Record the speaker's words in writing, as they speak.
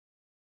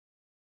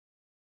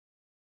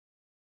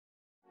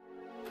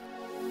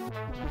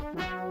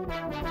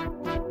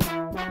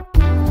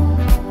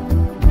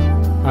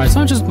Alright,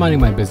 so I'm just minding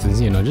my business,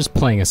 you know, just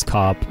playing as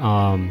cop.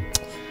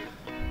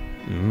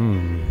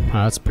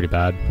 That's pretty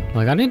bad.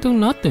 Like, I didn't do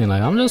nothing.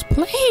 Like, I'm just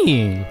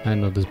playing. I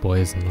know this boy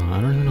is not. I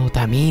don't even know what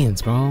that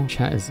means, bro.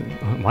 Chat is.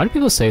 Why do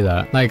people say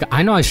that? Like,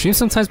 I know I stream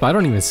sometimes, but I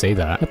don't even say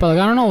that. But like,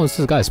 I don't know what's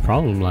this guy's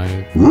problem.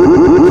 Like,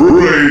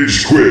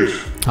 Rage quit.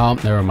 oh,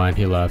 never mind.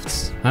 He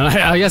left. And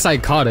I guess I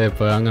caught it,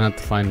 but I'm gonna have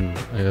to find,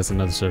 I guess,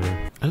 another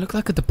server. I look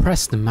like a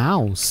depressed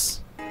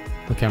mouse.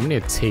 Okay, I'm gonna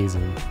need a tase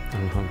him. I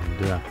don't know how I'm gonna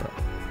do that, but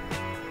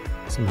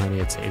somehow I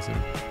need a tase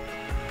him.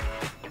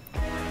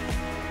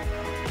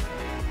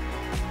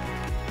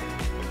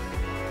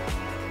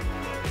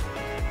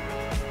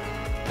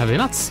 Have they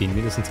not seen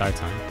me this entire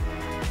time?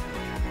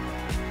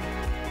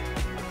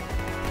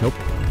 Nope.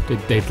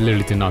 They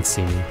literally did not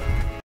see me.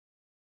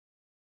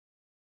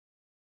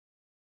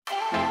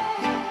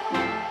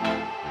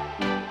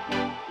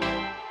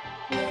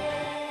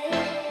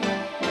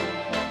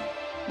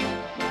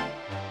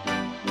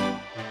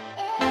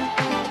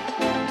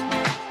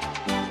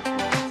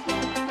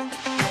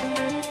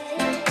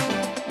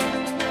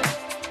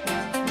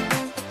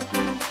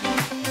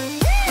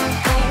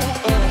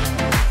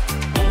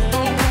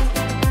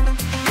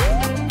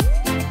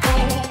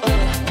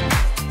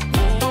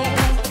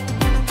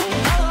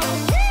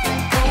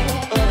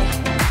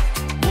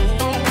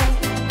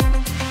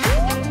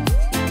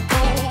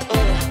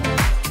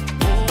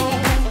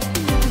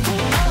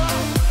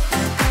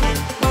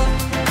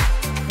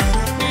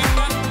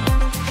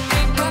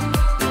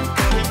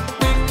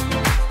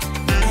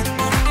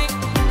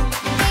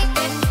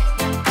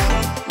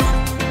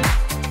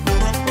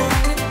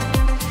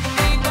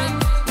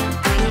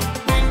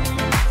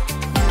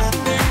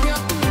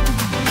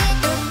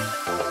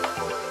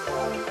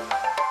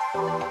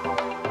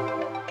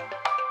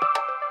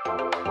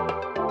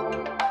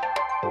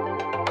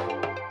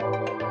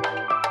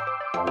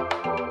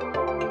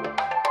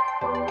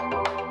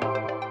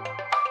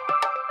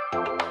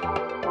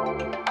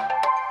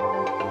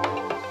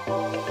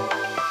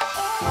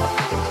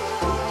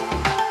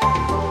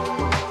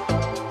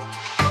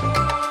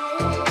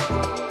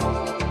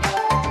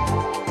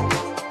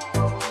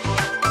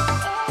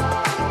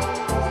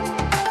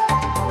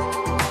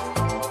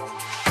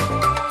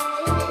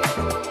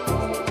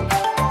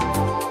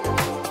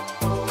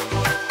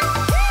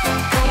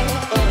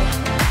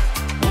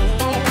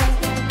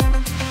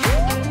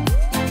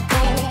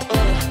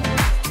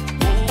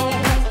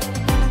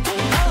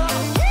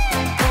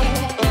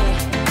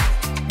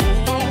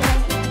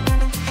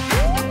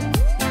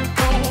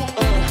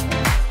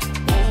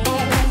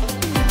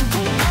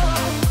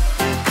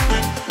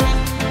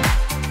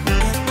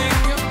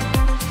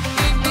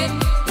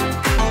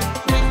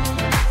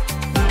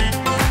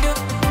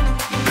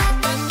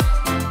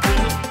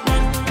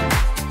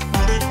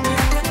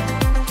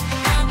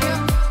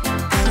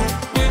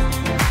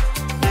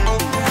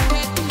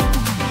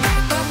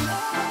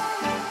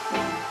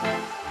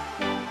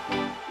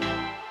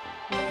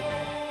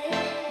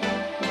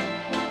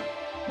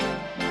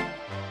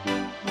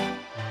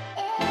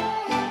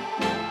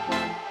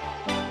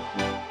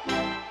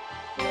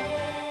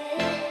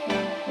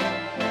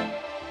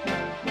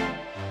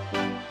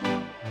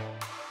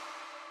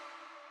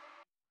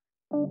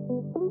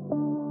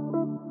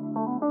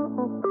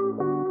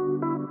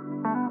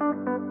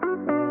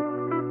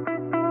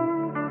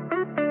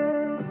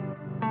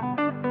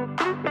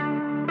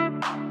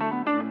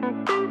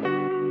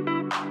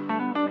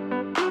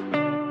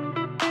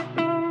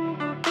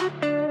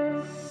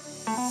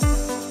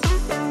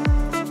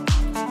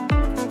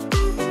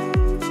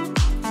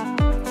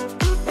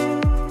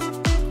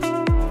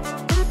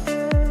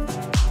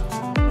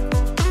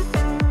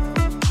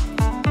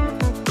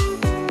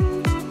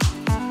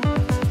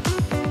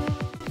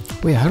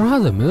 Wait, I don't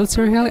have the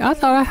military heli? I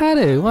thought I had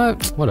it.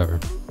 What? Whatever.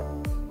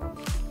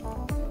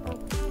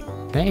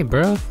 Hey,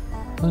 bro.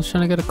 I was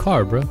trying to get a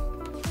car, bro.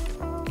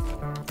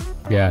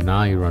 Yeah,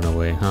 now you run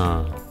away,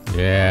 huh?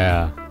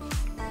 Yeah.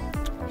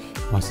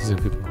 Oh, I see some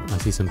people. I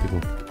see some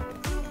people.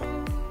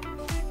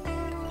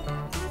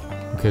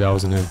 Okay, that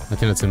wasn't him. I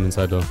think that's him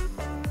inside, though.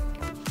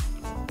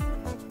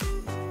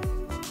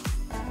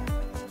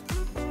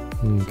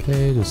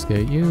 Okay, just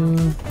get you.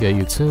 Get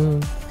you too.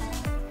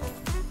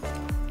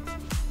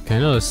 Okay, I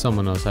know there's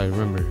someone else. I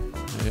remember.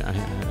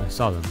 I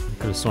saw them. I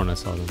could have sworn I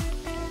saw them.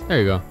 There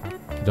you go.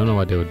 Don't know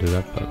why they would do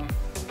that, but.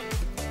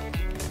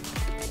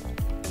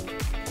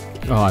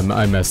 Oh,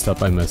 I messed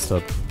up. I messed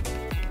up.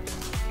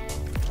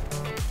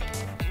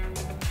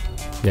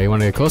 Yeah, you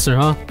want to get closer,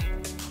 huh?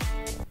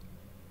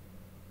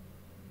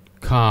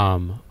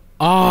 Come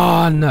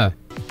on!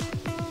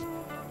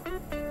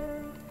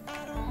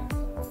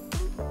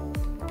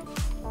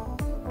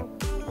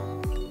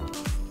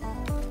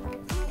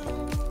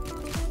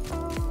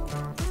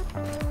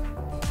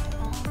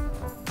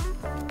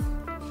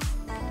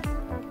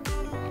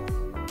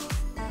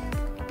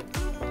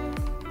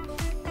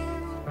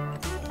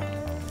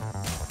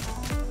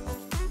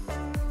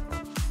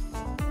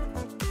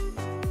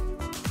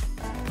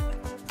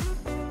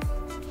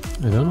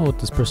 I don't know what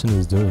this person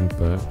is doing,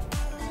 but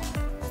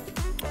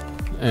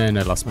and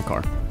I lost my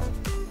car.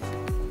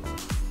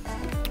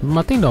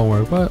 My thing don't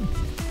work, but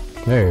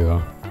there you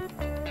go.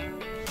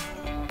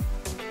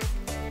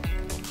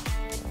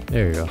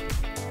 There you go.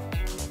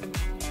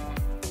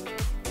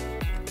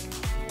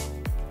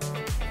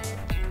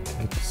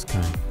 This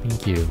guy,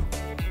 thank you.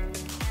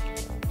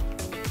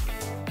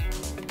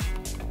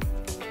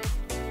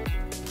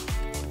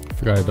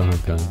 Forgot I don't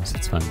have guns.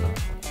 It's fine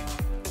though.